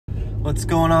What's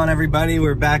going on, everybody?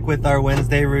 We're back with our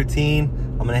Wednesday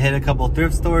routine. I'm gonna hit a couple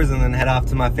thrift stores and then head off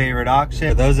to my favorite auction.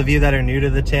 For those of you that are new to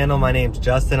the channel, my name's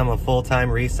Justin. I'm a full-time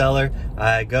reseller.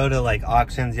 I go to like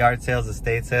auctions, yard sales,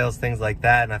 estate sales, things like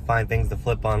that, and I find things to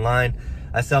flip online.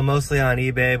 I sell mostly on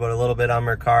eBay, but a little bit on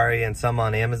Mercari and some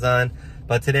on Amazon.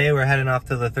 But today we're heading off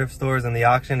to the thrift stores and the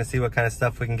auction to see what kind of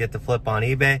stuff we can get to flip on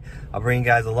eBay. I'll bring you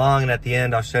guys along, and at the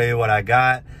end I'll show you what I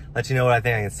got, let you know what I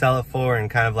think I can sell it for,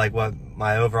 and kind of like what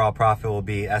my overall profit will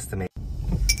be estimated.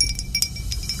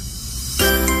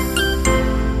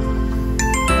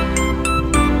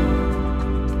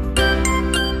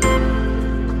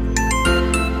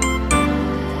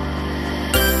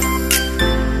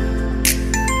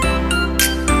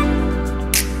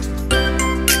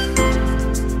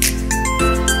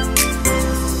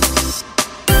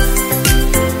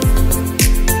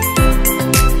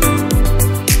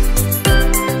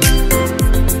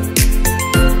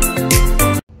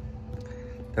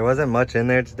 There wasn't much in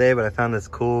there today, but I found this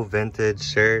cool vintage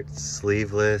shirt,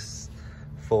 sleeveless,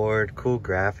 Ford, cool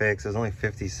graphics. It was only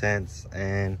 50 cents,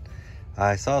 and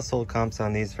I saw sold comps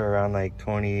on these for around like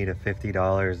 $20 to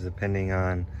 $50 depending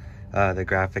on the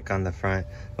graphic on the front.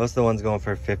 Most of the ones going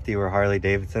for 50 were Harley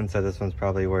Davidson, so this one's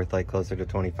probably worth like closer to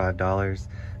 $25.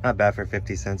 Not bad for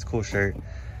 50 cents, cool shirt.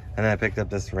 And then I picked up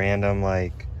this random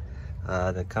like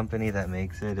the company that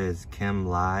makes it is Kim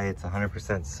Lai. It's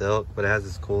 100% silk, but it has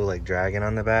this cool like dragon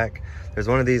on the back. There's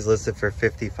one of these listed for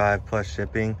 55 plus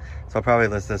shipping, so I'll probably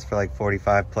list this for like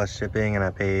 45 plus shipping, and I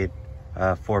paid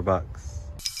 $4.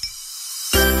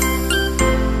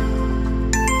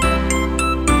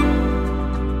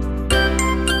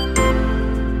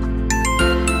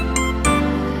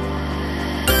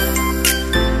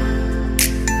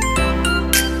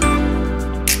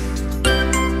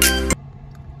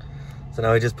 So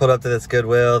now we just pulled up to this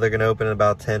Goodwill. They're gonna open in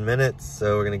about 10 minutes.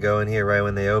 So we're gonna go in here right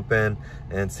when they open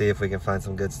and see if we can find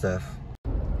some good stuff.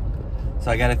 So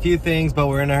I got a few things, but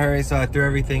we're in a hurry, so I threw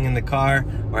everything in the car.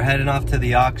 We're heading off to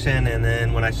the auction, and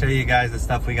then when I show you guys the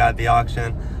stuff we got at the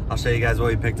auction, I'll show you guys what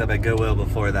we picked up at Goodwill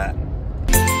before that.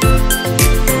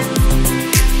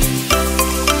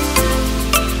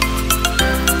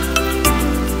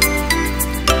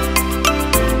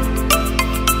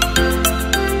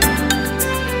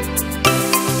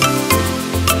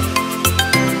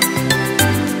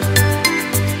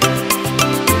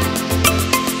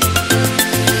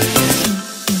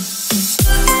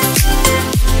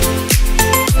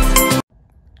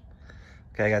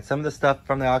 Okay, I got some of the stuff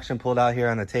from the auction pulled out here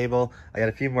on the table. I got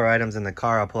a few more items in the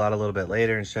car I'll pull out a little bit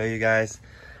later and show you guys.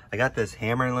 I got this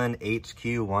Hammerland HQ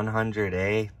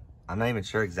 100A. I'm not even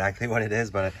sure exactly what it is,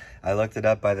 but I looked it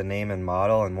up by the name and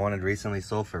model, and one had recently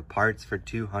sold for parts for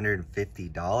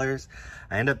 $250.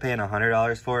 I ended up paying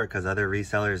 $100 for it because other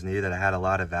resellers knew that it had a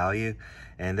lot of value,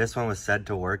 and this one was said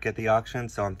to work at the auction,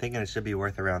 so I'm thinking it should be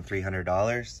worth around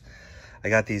 $300. I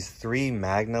got these 3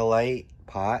 Magnolite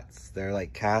pots. They're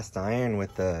like cast iron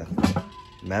with the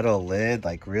metal lid,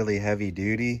 like really heavy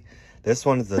duty. This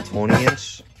one is the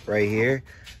 20-inch right here.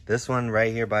 This one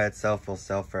right here by itself will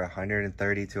sell for $130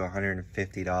 to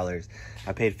 $150.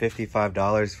 I paid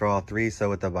 $55 for all 3, so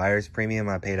with the buyer's premium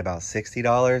I paid about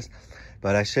 $60,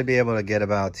 but I should be able to get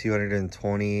about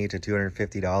 $220 to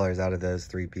 $250 out of those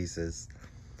 3 pieces.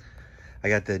 I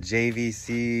got the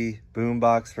JVC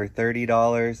boombox for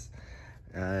 $30.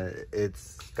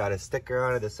 It's got a sticker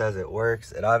on it that says it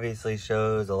works. It obviously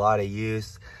shows a lot of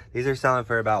use. These are selling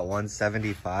for about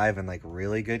 $175 in like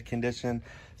really good condition.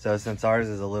 So since ours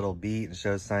is a little beat and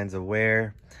shows signs of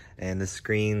wear, and the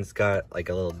screen's got like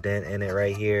a little dent in it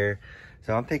right here,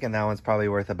 so I'm thinking that one's probably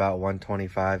worth about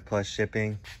 $125 plus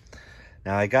shipping.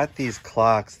 Now I got these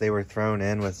clocks. They were thrown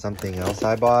in with something else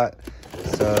I bought,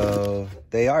 so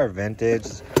they are vintage.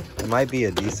 It might be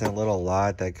a decent little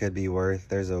lot that could be worth.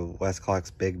 There's a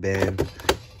Westclox Big Ben.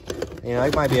 You know,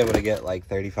 I might be able to get like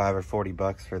 35 or 40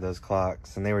 bucks for those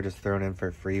clocks, and they were just thrown in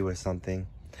for free with something.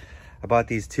 I bought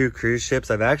these 2 cruise ships.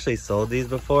 I've actually sold these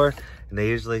before, and they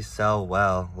usually sell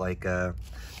well. Like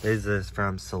there's this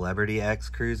from Celebrity X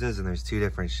Cruises, and there's 2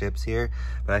 different ships here,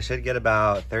 but I should get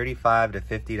about $35 to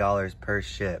 $50 per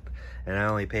ship, and I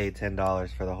only paid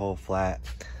 $10 for the whole flat.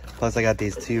 Plus I got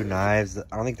these 2 knives.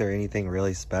 I don't think they're anything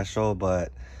really special,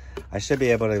 but I should be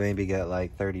able to maybe get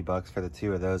like 30 bucks for the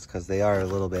 2 of those, because they are a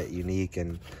little bit unique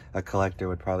and a collector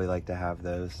would probably like to have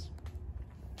those.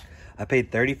 I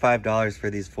paid $35 for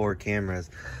these 4 cameras,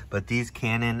 but these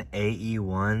Canon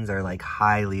AE1s are like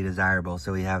highly desirable.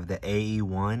 So we have the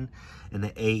AE1 and the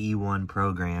AE1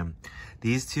 program.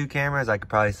 These 2 cameras I could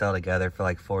probably sell together for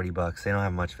like 40 bucks. They don't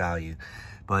have much value.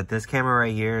 But this camera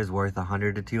right here is worth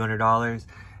 $100 to $200.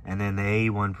 And then the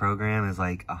A1 program is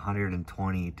like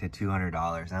 $120 to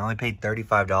 $200. And I only paid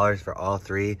 $35 for all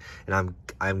three, and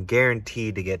I'm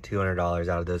guaranteed to get $200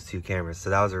 out of those two cameras. So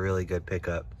that was a really good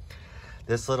pickup.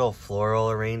 This little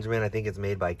floral arrangement, I think it's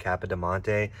made by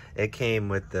Capodimonte. It came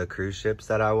with the cruise ships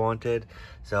that I wanted.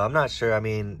 So I'm not sure. I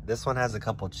mean, this one has a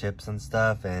couple chips and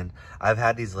stuff, and I've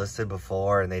had these listed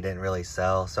before and they didn't really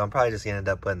sell. So I'm probably just gonna end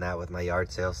up putting that with my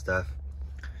yard sale stuff.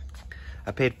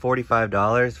 I paid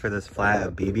 $45 for this flat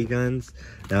of BB guns.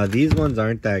 Now these ones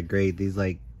aren't that great. These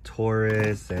like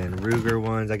Taurus and Ruger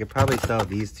ones, I could probably sell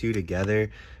these two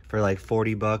together for like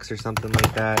 40 bucks or something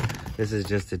like that. This is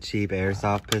just a cheap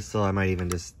airsoft pistol. I might even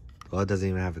just, well, it doesn't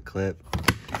even have a clip.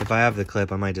 If I have the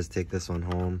clip, I might just take this one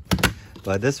home.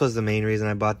 But this was the main reason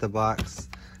I bought the box.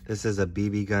 This is a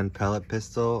BB gun pellet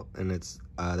pistol, and it's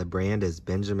the brand is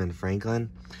Benjamin Franklin.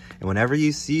 And whenever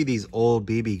you see these old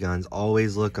BB guns,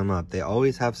 always look them up. They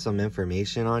always have some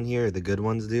information on here, the good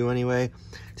ones do anyway,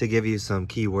 to give you some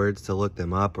keywords to look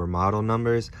them up or model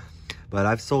numbers. But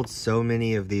I've sold so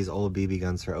many of these old BB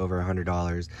guns for over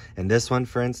 $100. And this one,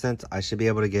 for instance, I should be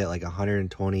able to get like $120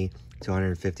 to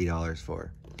 $150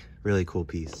 for. Really cool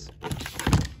piece.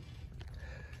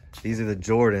 These are the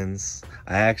Jordans.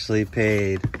 I actually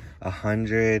paid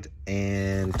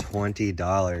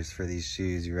 $120 for these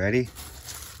shoes. You ready?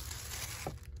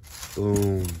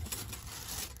 Boom.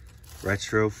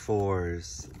 Retro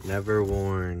 4s. Never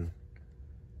worn.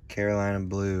 Carolina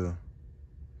blue.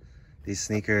 These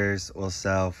sneakers will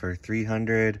sell for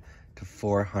 $300 to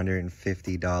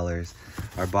 $450.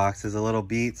 Our box is a little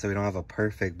beat, so we don't have a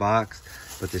perfect box,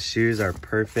 but the shoes are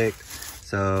perfect.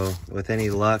 So with any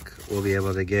luck, we'll be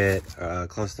able to get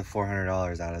close to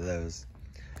 $400 out of those.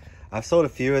 I've sold a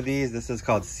few of these. This is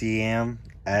called Siam,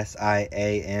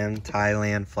 S-I-A-M,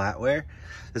 Thailand flatware.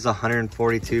 This is a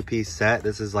 142 piece set.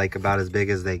 This is like about as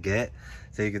big as they get.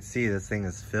 So you can see this thing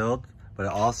is filled, but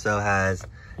it also has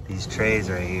these trays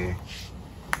right here.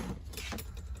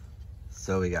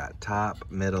 So we got top,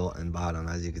 middle, and bottom.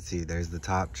 As you can see, there's the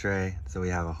top tray. So we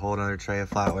have a whole nother tray of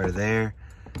flatware there.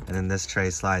 And then this tray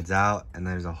slides out, and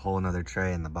there's a whole nother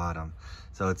tray in the bottom.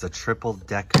 So it's a triple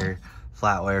decker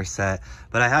flatware set.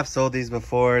 But I have sold these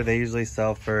before. They usually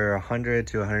sell for $100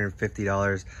 to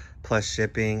 $150 plus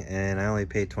shipping, and I only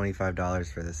paid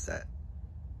 $25 for this set.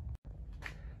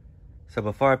 So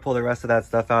before I pull the rest of that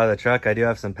stuff out of the truck, I do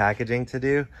have some packaging to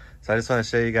do. So I just want to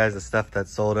show you guys the stuff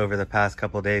that's sold over the past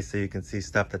couple days so you can see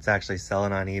stuff that's actually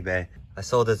selling on eBay. I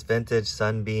sold this vintage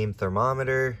Sunbeam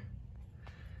thermometer.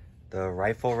 The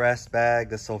rifle rest bag,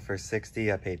 this sold for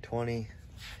 $60, I paid $20.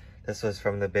 This was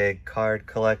from the big card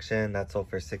collection, that sold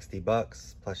for 60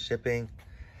 bucks plus shipping.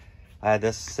 I had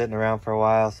this sitting around for a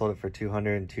while, sold it for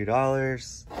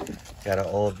 $202. Got an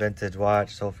old vintage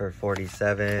watch, sold for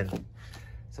 $47.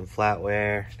 Some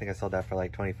flatware, I think I sold that for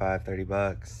like 25, 30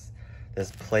 bucks.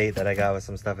 This plate that I got with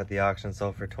some stuff at the auction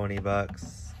sold for 20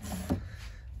 bucks.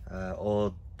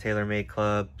 Old TaylorMade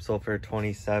Club sold for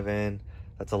 27.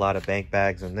 That's a lot of bank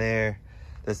bags in there.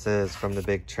 This is from the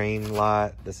big train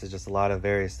lot. This is just a lot of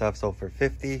various stuff, sold for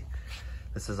 50.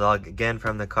 This is all again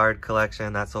from the card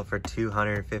collection. That sold for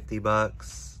 250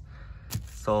 bucks.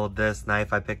 Sold this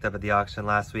knife I picked up at the auction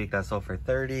last week. That sold for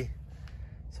 30.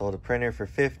 Sold a printer for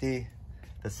 50.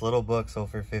 This little book sold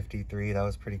for 53. That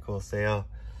was a pretty cool sale.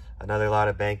 Another lot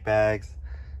of bank bags.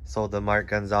 Sold the Mark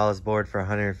Gonzalez board for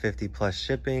 150 plus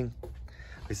shipping.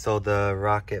 We sold the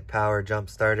Rocket Power Jump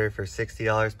Starter for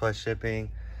 $60 plus shipping.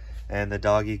 And the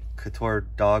Doggy Couture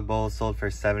dog bowl sold for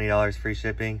 $70 free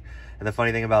shipping. And the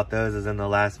funny thing about those is in the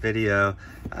last video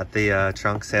at the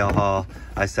trunk sale haul,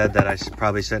 I said that I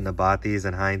probably shouldn't have bought these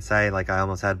in hindsight. Like I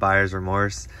almost had buyer's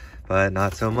remorse, but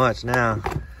not so much now.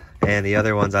 And the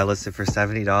other ones I listed for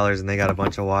 $70 and they got a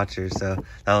bunch of watchers. So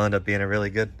that'll end up being a really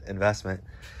good investment.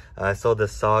 I sold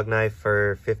this SOG knife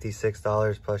for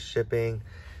 $56 plus shipping.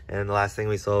 And the last thing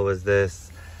we sold was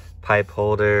this pipe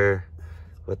holder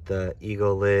with the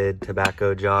eagle lid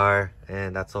tobacco jar,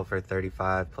 and that sold for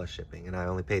 $35 plus shipping, and I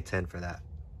only paid $10 for that.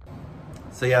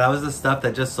 So yeah, that was the stuff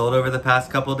that just sold over the past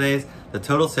couple days. The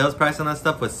total sales price on that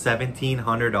stuff was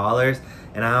 $1,700,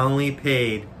 and I only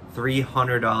paid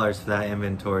 $300 for that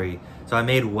inventory. So I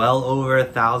made well over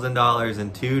 $1,000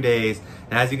 in 2 days,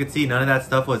 and as you can see, none of that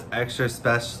stuff was extra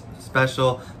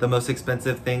special. The most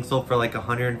expensive thing sold for like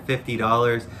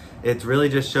 $150. It really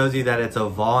just shows you that it's a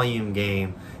volume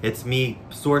game. It's me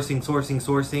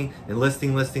sourcing, and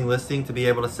listing to be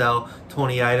able to sell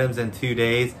 20 items in 2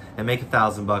 days and make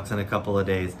 $1,000 in a couple of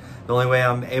days. The only way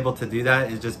I'm able to do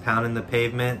that is just pounding the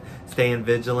pavement, staying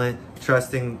vigilant,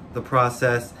 trusting the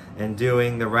process, and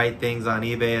doing the right things on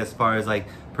eBay as far as like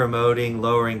promoting,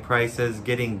 lowering prices,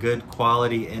 getting good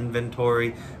quality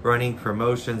inventory, running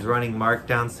promotions, running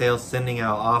markdown sales, sending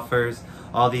out offers.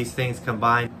 All these things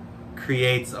combined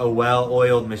creates a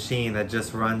well-oiled machine that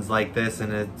just runs like this,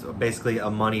 and it's basically a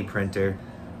money printer.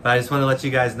 But I just want to let you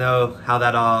guys know how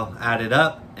that all added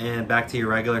up, and back to your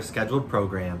regular scheduled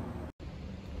program.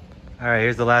 All right,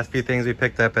 here's the last few things we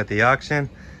picked up at the auction.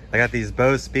 I got these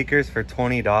Bose speakers for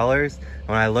 $20.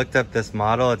 When I looked up this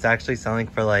model, it's actually selling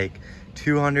for like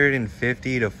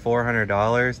 $250 to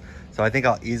 $400. So I think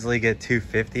I'll easily get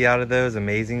 $250 out of those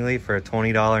amazingly for a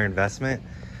 $20 investment.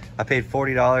 I paid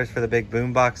 $40 for the big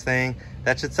boombox thing.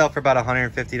 That should sell for about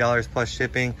 $150 plus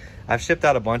shipping. I've shipped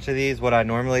out a bunch of these. What I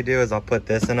normally do is I'll put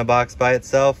this in a box by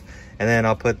itself, and then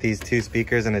I'll put these two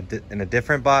speakers in a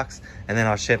different box, and then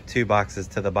I'll ship 2 boxes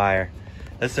to the buyer.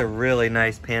 This is a really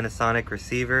nice Panasonic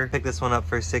receiver. Picked this one up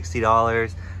for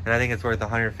 $60, and I think it's worth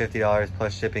 $150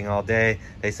 plus shipping all day.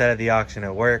 They said at the auction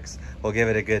it works. We'll give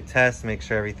it a good test, make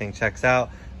sure everything checks out,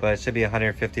 but it should be a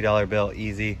 $150 bill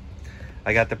easy.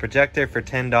 I got the projector for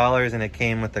 $10, and it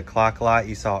came with the clock lot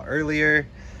you saw earlier.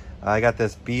 I got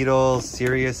this Beatles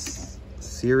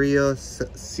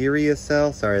Sirius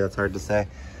cell. Sorry, that's hard to say.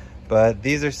 But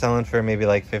these are selling for maybe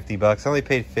like 50 bucks. I only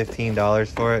paid $15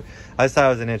 for it. I just thought it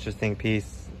was an interesting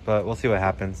piece, but we'll see what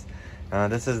happens.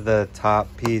 This is the top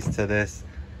piece to this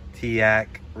TIAC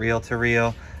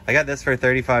reel-to-reel. I got this for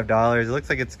 $35. It looks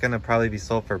like it's gonna probably be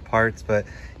sold for parts, but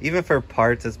even for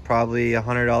parts, it's probably a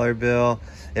 $100 bill.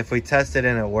 If we test it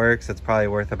and it works, it's probably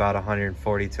worth about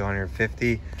 $140 to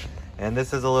 $150. And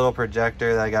this is a little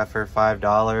projector that I got for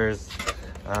 $5.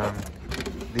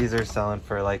 These are selling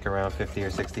for like around 50 or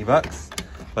 60 bucks,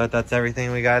 but that's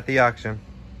everything we got at the auction.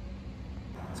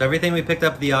 So everything we picked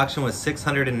up at the auction was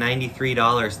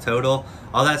 $693 total.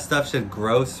 All that stuff should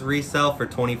gross resell for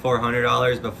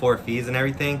 $2,400 before fees and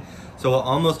everything. So we'll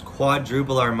almost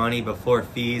quadruple our money before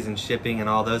fees and shipping and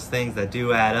all those things that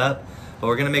do add up. But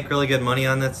we're gonna make really good money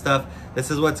on that stuff. This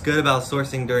is what's good about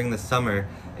sourcing during the summer.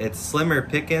 It's slimmer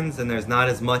pickings and there's not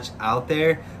as much out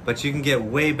there, but you can get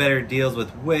way better deals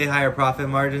with way higher profit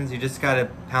margins. You just gotta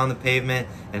pound the pavement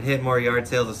and hit more yard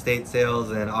sales, estate sales,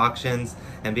 and auctions,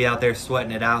 and be out there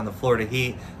sweating it out in the Florida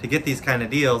heat to get these kind of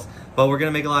deals. But we're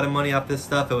gonna make a lot of money off this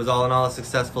stuff. It was all in all a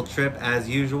successful trip as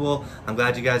usual. I'm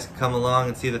glad you guys could come along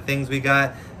and see the things we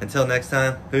got. Until next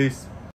time, peace.